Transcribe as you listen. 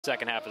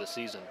second half of the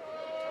season.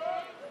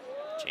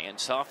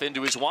 Chance off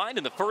into his wind,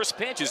 and the first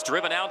pitch is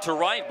driven out to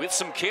right with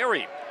some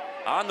carry.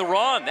 On the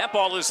run, that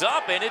ball is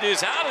up, and it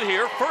is out of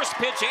here. First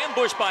pitch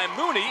ambushed by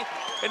Mooney,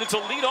 and it's a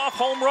leadoff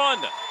home run.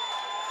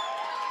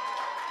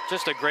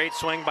 Just a great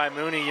swing by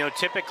Mooney. You know,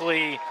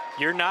 typically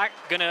you're not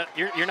gonna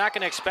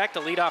expect a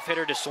leadoff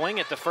hitter to swing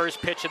at the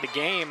first pitch of the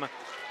game.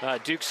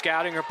 Duke's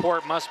scouting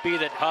report must be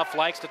that Huff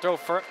likes to throw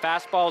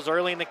fastballs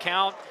early in the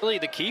count. Really,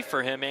 the key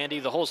for him, Andy,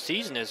 the whole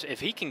season is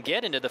if he can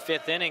get into the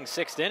fifth inning,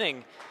 sixth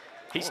inning.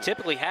 He's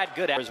typically had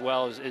good as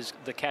well as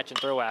the catch and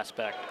throw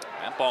aspect.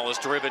 That ball is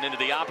driven into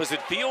the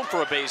opposite field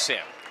for a base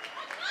hit.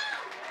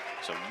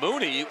 So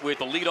Mooney with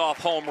the leadoff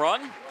home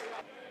run.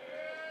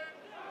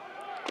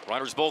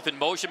 Runners both in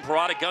motion.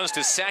 Parada guns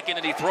to second,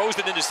 and he throws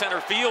it into center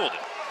field.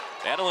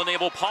 That'll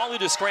enable Pauly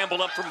to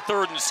scramble up from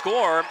third and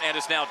score, and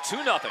it's now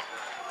 2-0.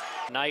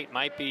 Knight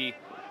might be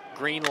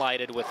green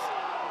lighted with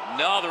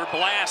another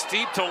blast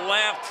deep to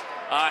left.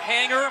 A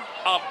hanger,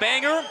 a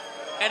banger,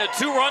 and a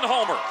two-run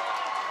homer.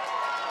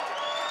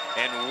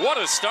 And what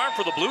a start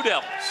for the Blue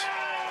Devils.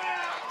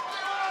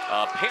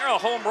 A pair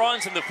of home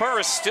runs in the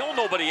first, still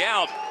nobody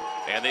out,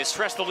 and they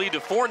stretch the lead to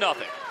 4-0.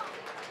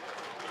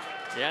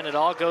 Yeah, and it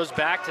all goes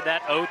back to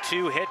that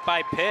 0-2 hit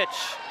by pitch.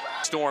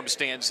 Storm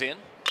stands in.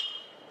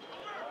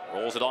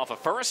 Rolls it off of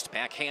first,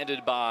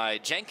 backhanded by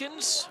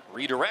Jenkins,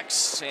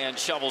 redirects and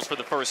shovels for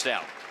the first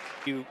out.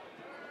 You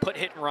put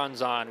hit and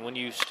runs on. When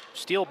you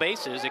steal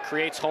bases, it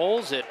creates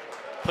holes. It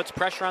puts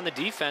pressure on the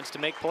defense to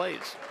make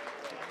plays.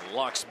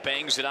 Lux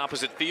bangs it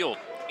opposite field.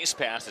 Ace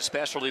pass,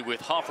 especially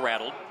with Huff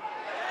rattled.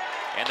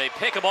 And they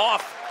pick him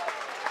off.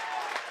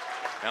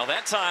 Now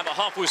that time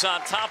Huff was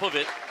on top of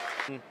it.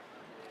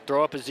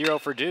 Throw up a 0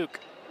 for Duke.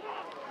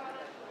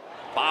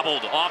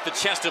 Bobbled off the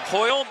chest of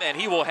Hoyle, and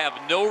he will have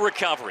no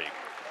recovery.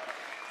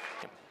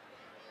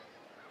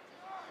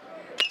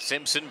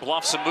 Simpson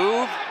bluffs a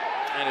move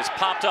and is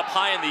popped up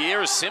high in the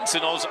air.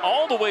 Simpson goes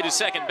all the way to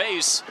second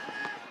base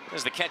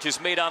as the catch is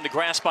made on the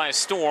grass by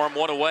Storm,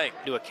 one away.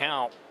 To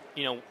account,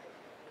 you know, if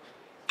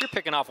you're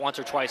picking off once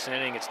or twice an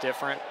inning, it's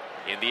different.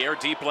 In the air,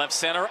 deep left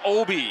center,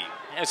 Obi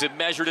has it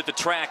measured at the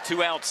track,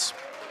 2 outs.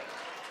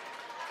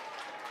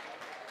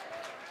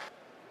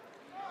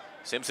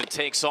 Simpson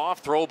takes off,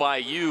 throw by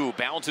Yu,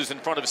 bounces in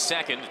front of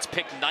second. It's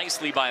picked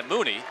nicely by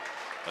Mooney,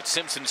 but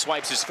Simpson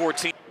swipes his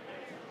 14.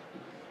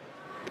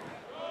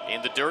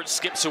 In the dirt,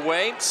 skips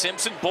away.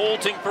 Simpson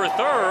bolting for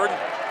third,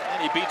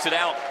 and he beats it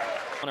out.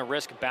 On a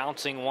risk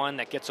bouncing one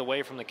that gets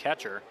away from the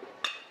catcher.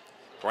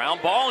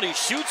 Ground ball, and he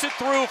shoots it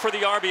through for the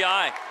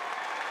RBI.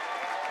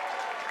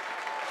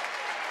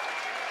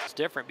 It's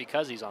different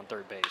because he's on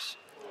third base.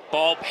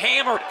 Ball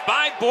hammered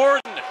by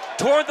Borden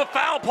toward the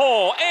foul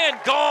pole and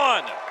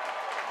gone.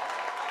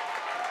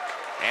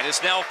 And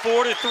it's now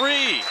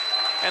 4-3,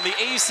 and the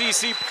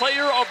ACC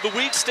Player of the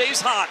Week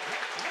stays hot.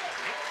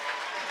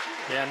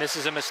 Yeah, and this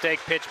is a mistake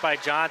pitch by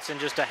Johnson,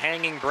 just a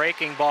hanging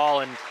breaking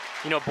ball, and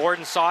you know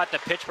Borden saw it the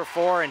pitch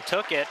before and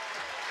took it,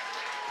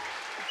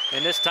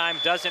 and this time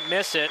doesn't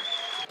miss it.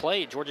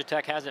 Played, Georgia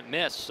Tech hasn't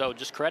missed, so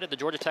just credit the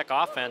Georgia Tech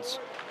offense.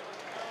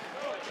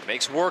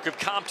 Makes work of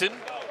Compton.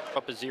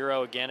 Up a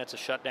 0 again, it's a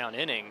shutdown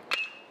inning.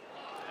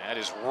 That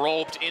is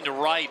roped into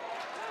right,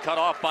 cut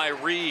off by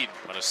Reed,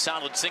 but a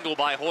solid single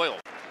by Hoyle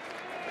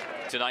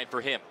tonight for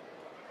him.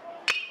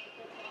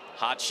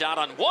 Hot shot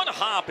on one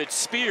hop, it's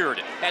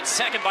speared at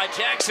second by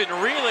Jackson,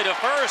 relay to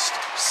first,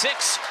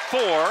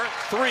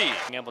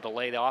 6-4-3. Being able to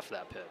lay off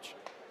that pitch.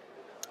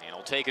 And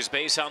he'll take his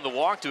base on the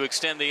walk to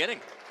extend the inning.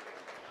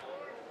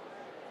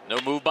 No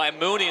move by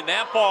Mooney, and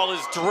that ball is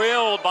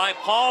drilled by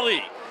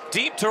Pauly.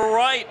 Deep to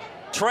right,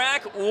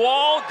 track,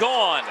 wall,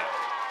 gone.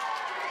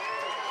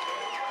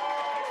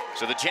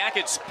 So the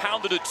Jackets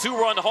pounded a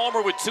 2-run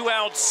homer with 2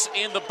 outs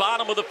in the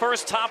bottom of the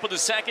first, top of the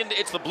second.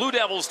 It's the Blue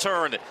Devils'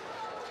 turn,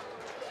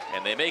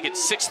 and they make it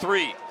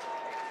 6-3.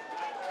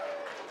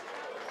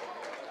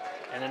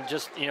 And then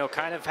just, you know,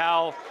 kind of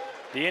how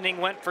the inning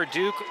went for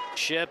Duke.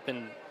 Ship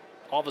and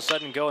all of a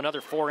sudden go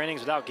another 4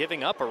 innings without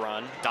giving up a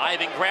run.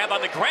 Diving grab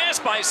on the grass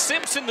by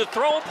Simpson. The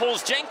throw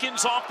pulls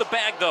Jenkins off the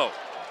bag, though.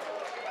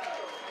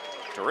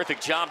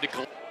 Terrific job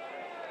to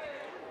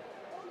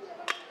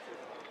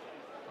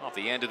off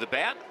the end of the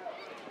bat.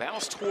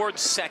 Bounce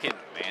towards second,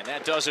 and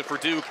that does it for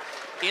Duke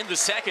in the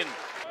second.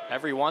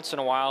 Every once in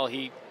a while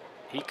he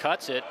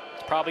cuts it.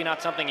 It's probably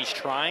not something he's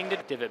trying to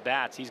do at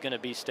bats. He's going to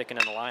be sticking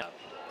in the lineup.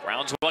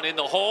 Grounds one in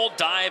the hole,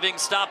 diving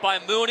stop by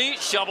Mooney,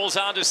 shovels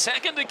on to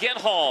second to get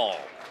Hall.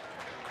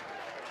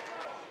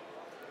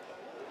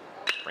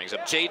 Brings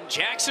up Jaden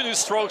Jackson, who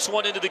strokes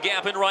one into the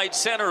gap in right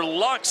center.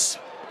 Lux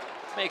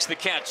makes the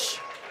catch.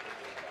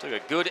 Took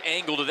a good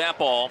angle to that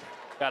ball.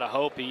 Gotta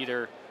hope he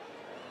either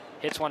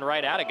hits one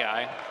right at a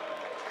guy.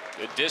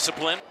 Good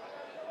discipline.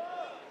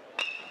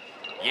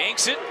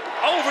 Yanks it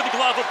over the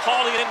glove of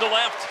Pauly into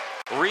left.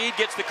 Reed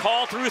gets the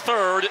call through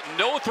third.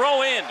 No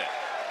throw in.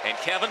 And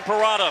Kevin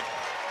Parada.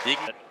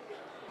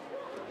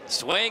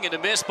 Swing and a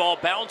miss. Ball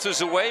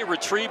bounces away.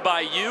 Retrieved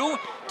by Yu.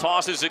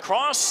 Tosses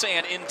across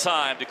and in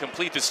time to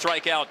complete the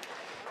strikeout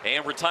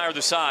and retire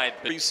the side.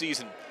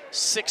 Preseason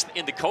 6th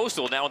in the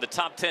Coastal, now in the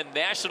top 10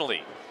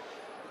 nationally.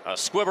 A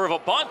squiver of a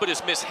bunt, but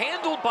is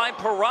mishandled by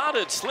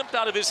Parada. It slipped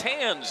out of his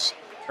hands.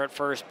 At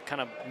first,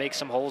 kind of make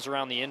some holes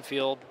around the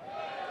infield.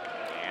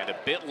 And a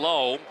bit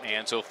low,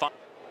 and so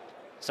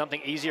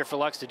something easier for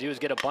Lux to do is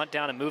get a bunt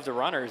down and move the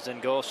runners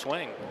and go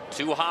swing.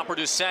 2-hopper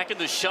to second,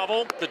 the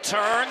shovel, the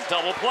turn,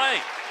 double play.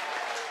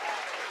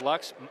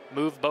 Lux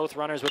moved both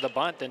runners with a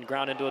bunt, then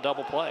ground into a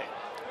double play.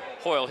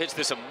 Hoyle hits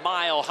this a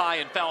mile high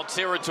in foul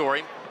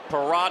territory.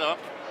 Parada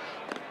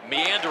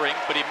meandering,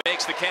 but he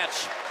makes the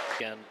catch.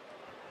 Again.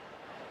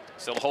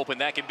 Still hoping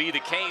that can be the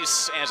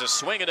case as a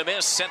swing and a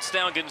miss sets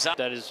down Gonzalez.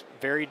 That is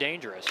very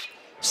dangerous.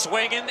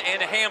 Swinging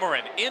and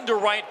hammering into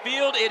right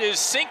field. It is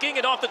sinking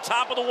it off the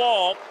top of the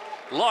wall.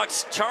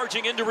 Lux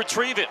charging in to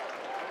retrieve it.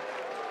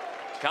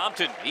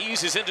 Compton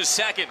eases into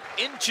second,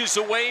 inches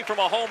away from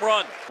a home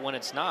run. When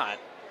it's not.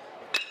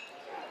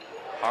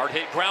 Hard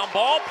hit ground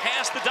ball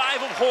past the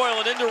dive of Hoyle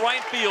and into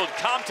right field.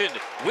 Compton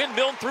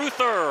windmill through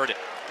third.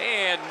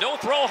 And no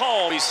throw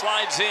home. He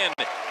slides in.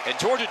 And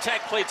Georgia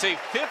Tech plates a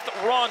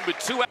 5th run with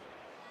 2 out.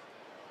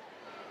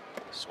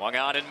 Swung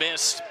out and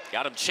missed.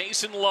 Got him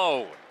chasing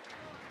low.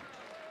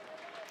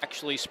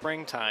 Actually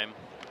springtime.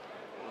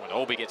 When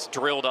Obi gets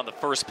drilled on the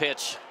first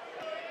pitch.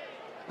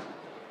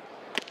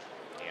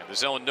 And the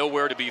zone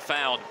nowhere to be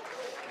found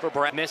for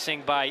Brad.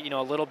 Missing by,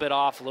 a little bit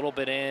off, a little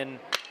bit in.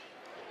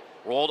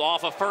 Rolled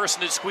off of first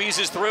and it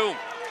squeezes through.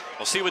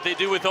 We'll see what they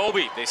do with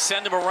Obi. They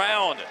send him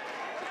around.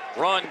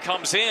 Run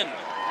comes in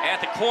at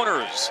the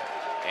corners.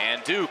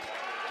 And Duke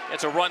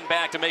gets a run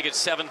back to make it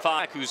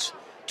 7-5, who's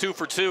 2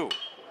 for 2.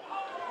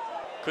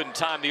 Couldn't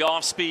time the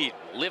off speed.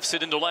 Lifts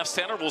it into left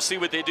center. We'll see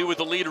what they do with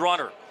the lead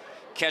runner.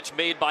 Catch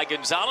made by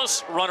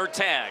Gonzalez. Runner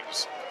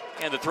tags.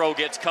 And the throw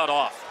gets cut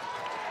off.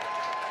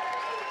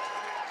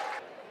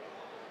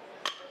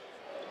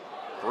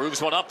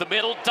 Grooves one up the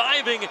middle.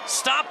 Diving.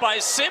 Stopped by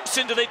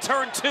Simpson. Do they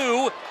turn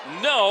 2?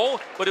 No.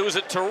 But it was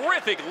a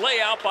terrific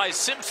layout by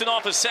Simpson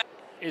off a set.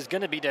 Is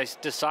going to be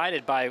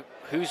decided by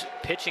whose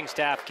pitching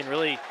staff can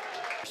really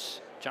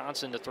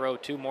Johnson to throw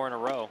 2 more in a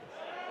row.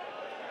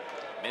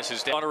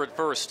 Misses down at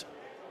first.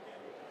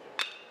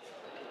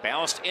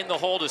 Bounced in the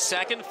hole to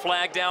second.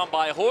 Flag down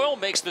by Hoyle.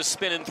 Makes the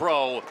spin and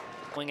throw.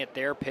 Playing at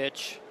their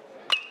pitch.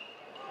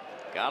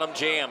 Got him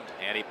jammed.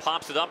 And he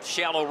pops it up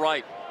shallow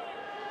right.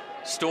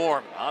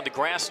 Storm on the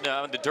grass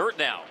now, in the dirt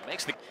now.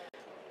 Makes the.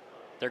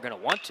 They're going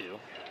to want to.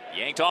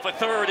 Yanked off a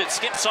third. It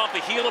skips off the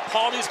heel of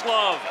Pauley's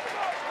glove.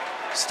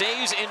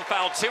 Stays in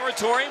foul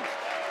territory.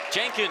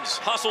 Jenkins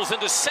hustles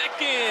into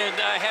second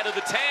ahead of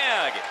the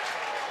tag.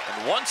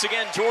 And once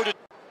again, Georgia.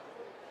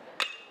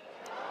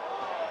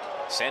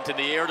 Sent in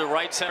the air to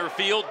right center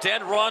field.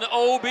 Dead run.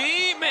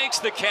 Obi makes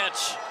the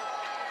catch.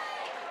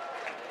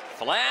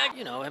 Flag.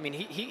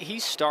 He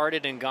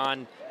started and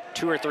gone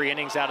 2 or 3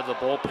 innings out of the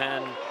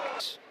bullpen.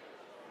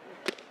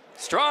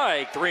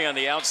 Strike 3 on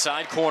the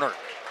outside corner.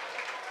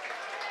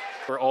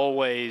 We're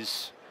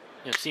always,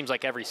 it seems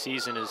like every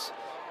season is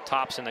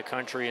tops in the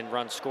country in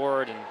runs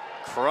scored, and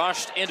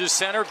crushed into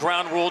center.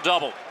 Ground rule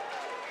double.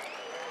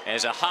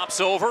 As it hops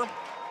over.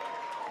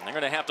 They're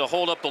going to have to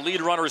hold up the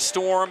lead runner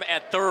Storm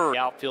at third. The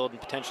outfield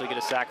and potentially get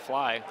a sac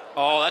fly.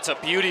 Oh, that's a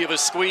beauty of a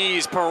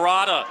squeeze.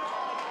 Parada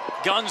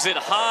guns it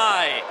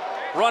high.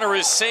 Runner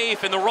is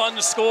safe and the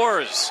run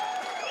scores.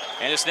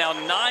 And it's now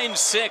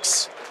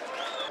 9-6.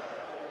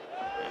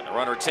 And the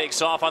runner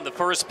takes off on the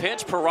first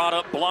pitch.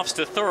 Parada bluffs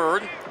to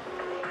third.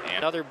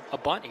 And a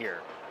bunt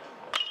here.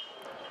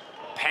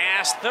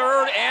 Past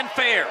third and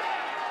fair.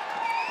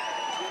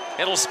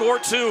 It'll score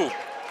 2.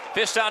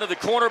 Fished out of the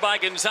corner by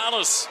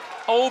Gonzalez.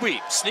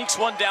 Obi sneaks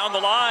one down the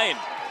line.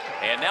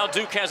 And now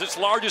Duke has its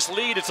largest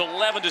lead. It's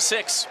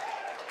 11-6.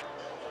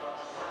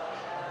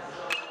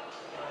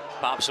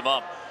 Pops him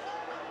up.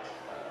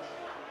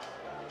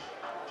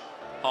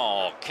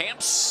 Hall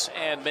camps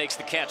and makes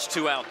the catch.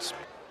 2 outs.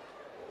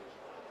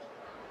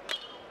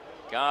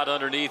 Got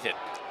underneath it.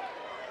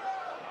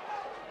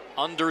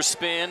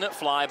 Underspin,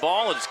 fly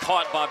ball. It's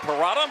caught by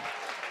Parada.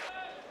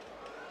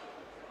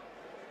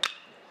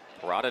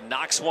 Parada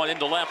knocks one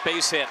into left,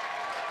 base hit.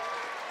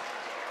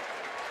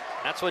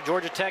 That's what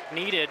Georgia Tech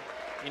needed,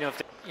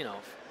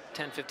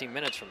 10, 15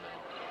 minutes from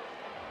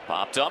now.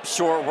 Popped up,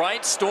 short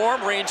right,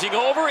 Storm ranging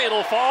over.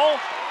 It'll fall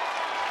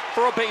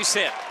for a base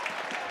hit.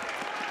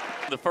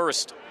 The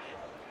first.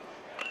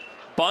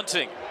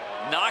 Bunting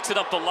knocks it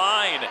up the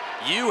line.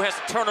 Yu has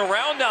to turn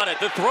around on it.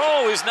 The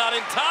throw is not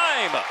in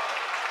time.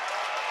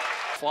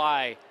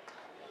 Fly.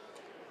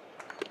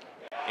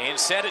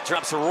 Instead, it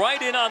drops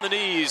right in on the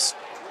knees.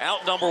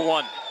 Out number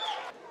 1.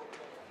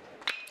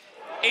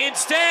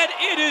 Instead,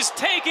 it is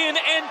taken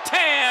and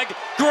tagged.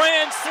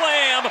 Grand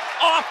slam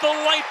off the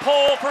light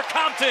pole for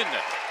Compton.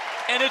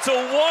 And it's a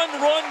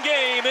 1-run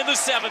game in the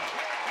 7th.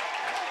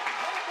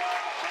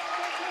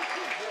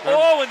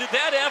 Oh, and did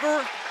that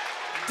ever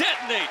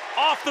detonate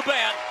off the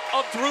bat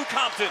of Drew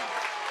Compton?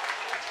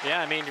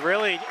 Yeah,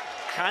 really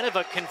kind of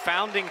a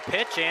confounding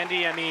pitch, Andy.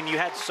 You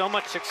had so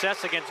much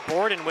success against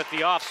Borden with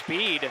the off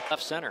speed.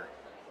 Left center.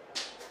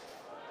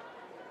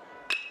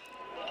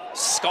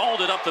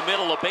 scalded up the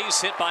middle, a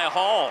base hit by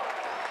Hall.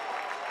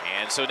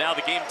 And so now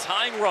the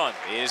game-tying run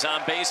is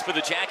on base for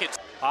the Jackets.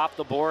 Off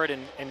the board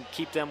and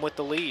keep them with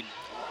the lead.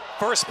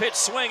 First pitch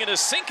swing and a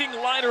sinking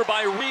liner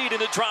by Reed,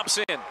 and it drops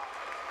in.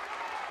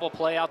 Will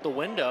play out the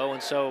window,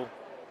 and so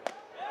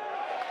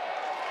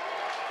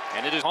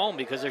it is home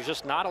because there's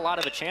just not a lot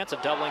of a chance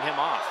of doubling him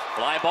off.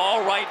 Fly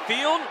ball right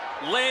field,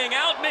 laying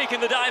out, making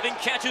the diving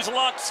catch is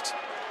Lux.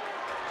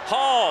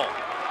 Hall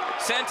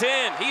sent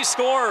in, he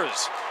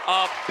scores.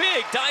 A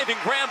big diving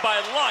grab by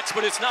Lux,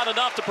 but it's not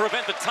enough to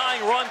prevent the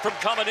tying run from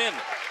coming in.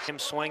 Him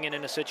swinging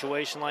in a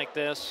situation like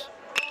this.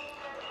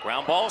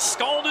 Ground ball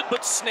scalded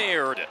but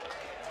snared.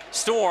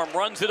 Storm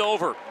runs it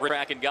over.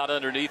 Track and got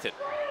underneath it.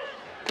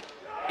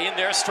 In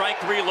there, strike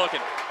three looking.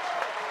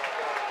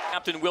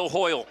 Captain Will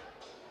Hoyle.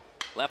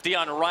 Lefty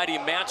on righty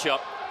matchup.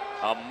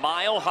 A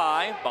mile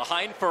high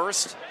behind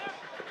first.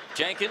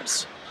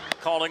 Jenkins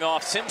calling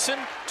off Simpson.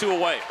 2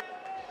 away.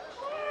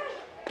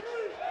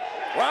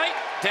 Right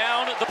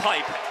down the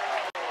pipe.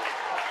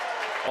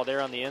 Well,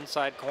 they're on the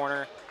inside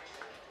corner.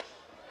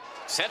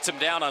 Sets him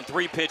down on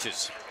 3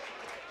 pitches.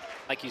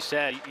 Like you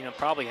said,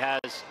 probably has.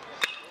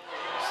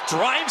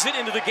 Drives it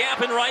into the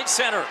gap in right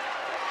center.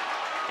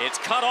 It's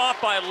cut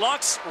off by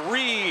Lux.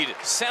 Reed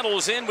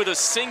settles in with a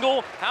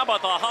single. How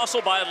about the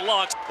hustle by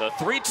Lux? The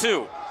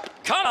 3-2.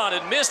 Cut on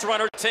and missed.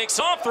 Runner takes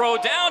off. Throw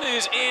down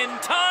is in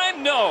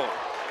time. No.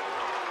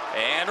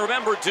 And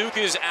remember, Duke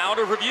is out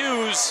of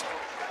reviews.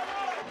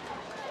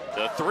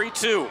 The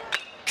 3-2.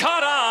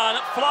 Cut on.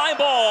 Fly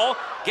ball.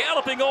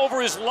 Galloping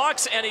over is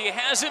Lux, and he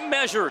has it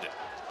measured.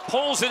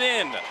 Pulls it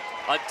in.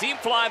 A deep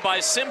fly by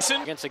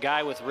Simpson. Against a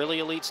guy with really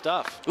elite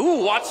stuff.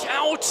 Ooh, watch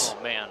out.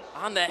 Oh, man.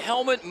 On the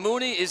helmet,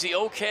 Mooney, is he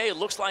okay? It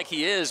looks like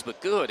he is,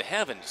 but good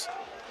heavens.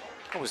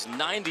 That was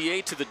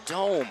 98 to the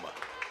dome.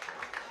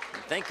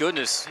 Thank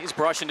goodness he's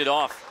brushing it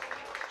off.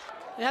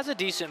 It has a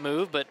decent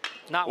move, but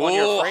not one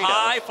you're afraid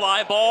high of.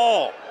 Fly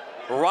ball.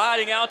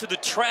 Riding out to the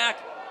track.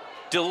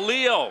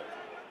 DeLeo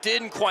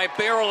didn't quite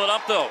barrel it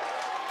up, though.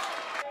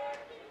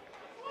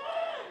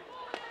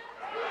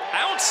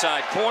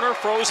 Outside corner,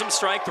 froze him,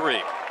 strike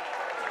 3.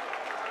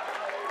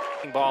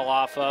 Ball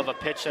off of a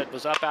pitch that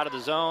was up out of the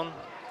zone.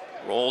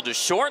 Rolled to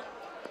short.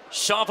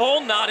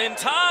 Shovel, not in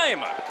time.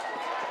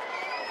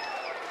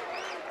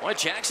 Boy,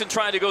 Jackson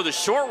trying to go the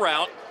short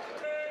route.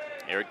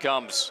 Here it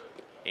comes.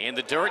 In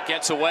the dirt,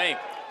 gets away.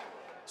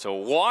 So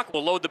walk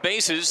will load the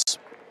bases.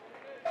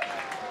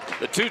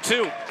 The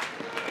 2-2.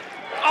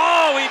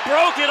 Oh, he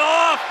broke it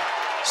off.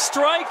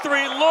 Strike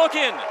 3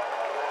 looking.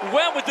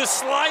 Went with the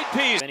slide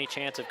piece. Any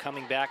chance of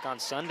coming back on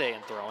Sunday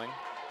and throwing?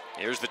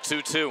 Here's the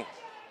 2-2.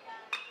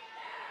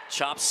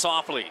 Chops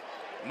softly.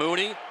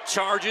 Mooney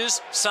charges,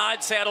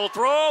 side saddle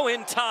throw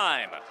in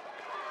time.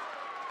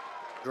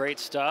 Great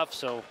stuff,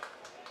 so.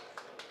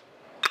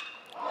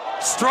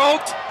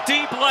 Stroked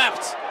deep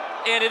left,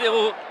 and it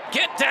will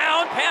get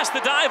down past the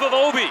dive of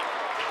Obi.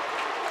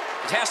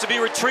 It has to be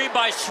retrieved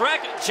by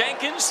Shrek.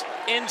 Jenkins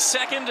in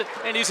second,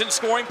 and he's in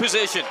scoring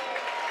position.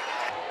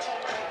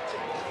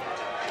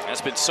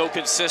 That's been so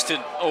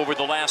consistent over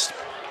the last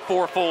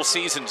 4 full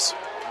seasons.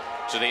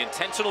 So they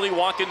intentionally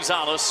walk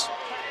Gonzalez.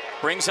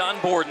 Brings on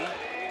Borden.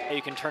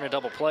 You can turn a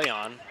double play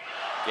on.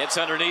 Gets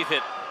underneath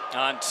it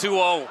on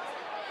 2-0.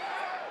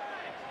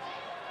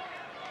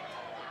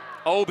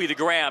 Obi the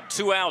grab,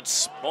 2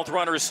 outs. Both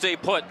runners stay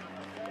put.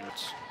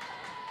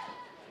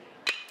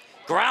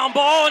 Ground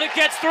ball, and it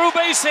gets through,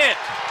 base hit.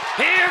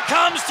 Here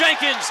comes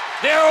Jenkins.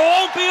 There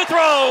won't be a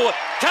throw.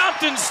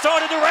 Compton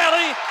started the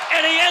rally,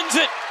 and he ends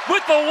it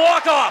with the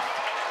walk-off.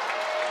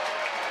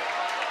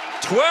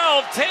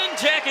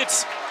 12-10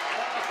 Jackets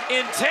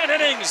in 10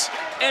 innings.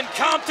 And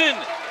Compton,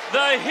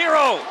 the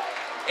hero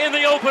in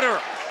the opener.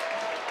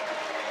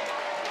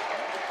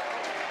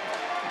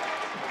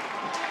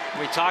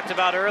 We talked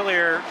about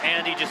earlier,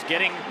 Andy, just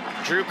getting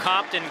Drew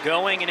Compton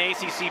going in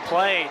ACC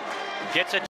play. Gets a